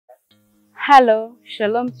Hello,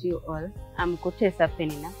 shalom to you all. I'm Kutesa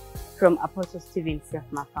Penina from Apostle Stephen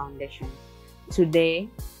Senfuma Foundation. Today,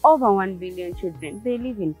 over 1 billion children, they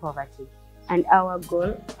live in poverty. And our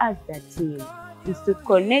goal as the team is to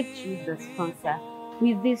connect you, the sponsor,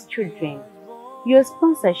 with these children. Your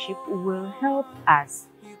sponsorship will help us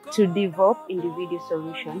to develop individual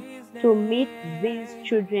solutions to meet these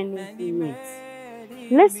children's needs.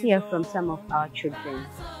 Let's hear from some of our children.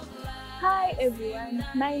 Hi everyone,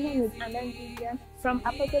 my name is Anand from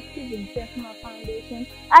Apostle Stephen Senfuma Foundation.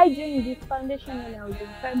 I joined this foundation when I was in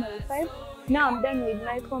primary 5. Now I'm done with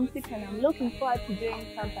my form 6 and I'm looking forward to joining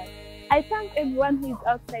campus. I thank everyone who is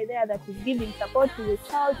outside there that is giving support to the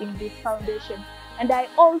child in this foundation. And I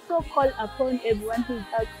also call upon everyone who is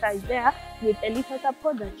outside there with a little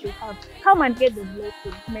support that you have. Come and get the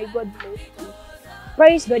blessing. May God bless you.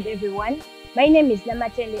 Praise God everyone. My name is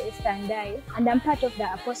Namatende Estandai and I'm part of the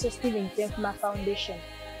Apostle Stephen Senfuma Foundation.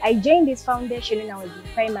 I joined this foundation when I was in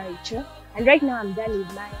primary 2 and right now I'm done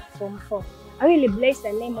with my form 4. I really bless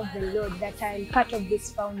the name of the Lord that I am part of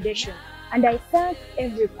this foundation, and I thank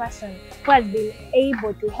every person who has been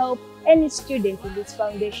able to help any student in this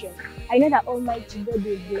foundation. I know that Almighty God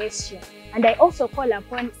will bless you, and I also call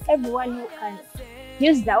upon everyone who can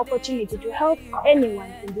use the opportunity to help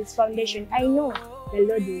anyone in this foundation. I know the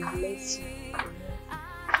Lord will bless you.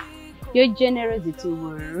 Your generosity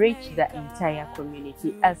will reach the entire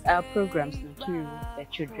community as our programs not only reach the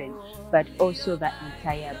children, but also the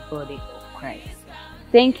entire body of Christ.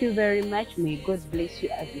 Thank you very much. May God bless you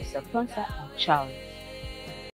as you sponsor our child.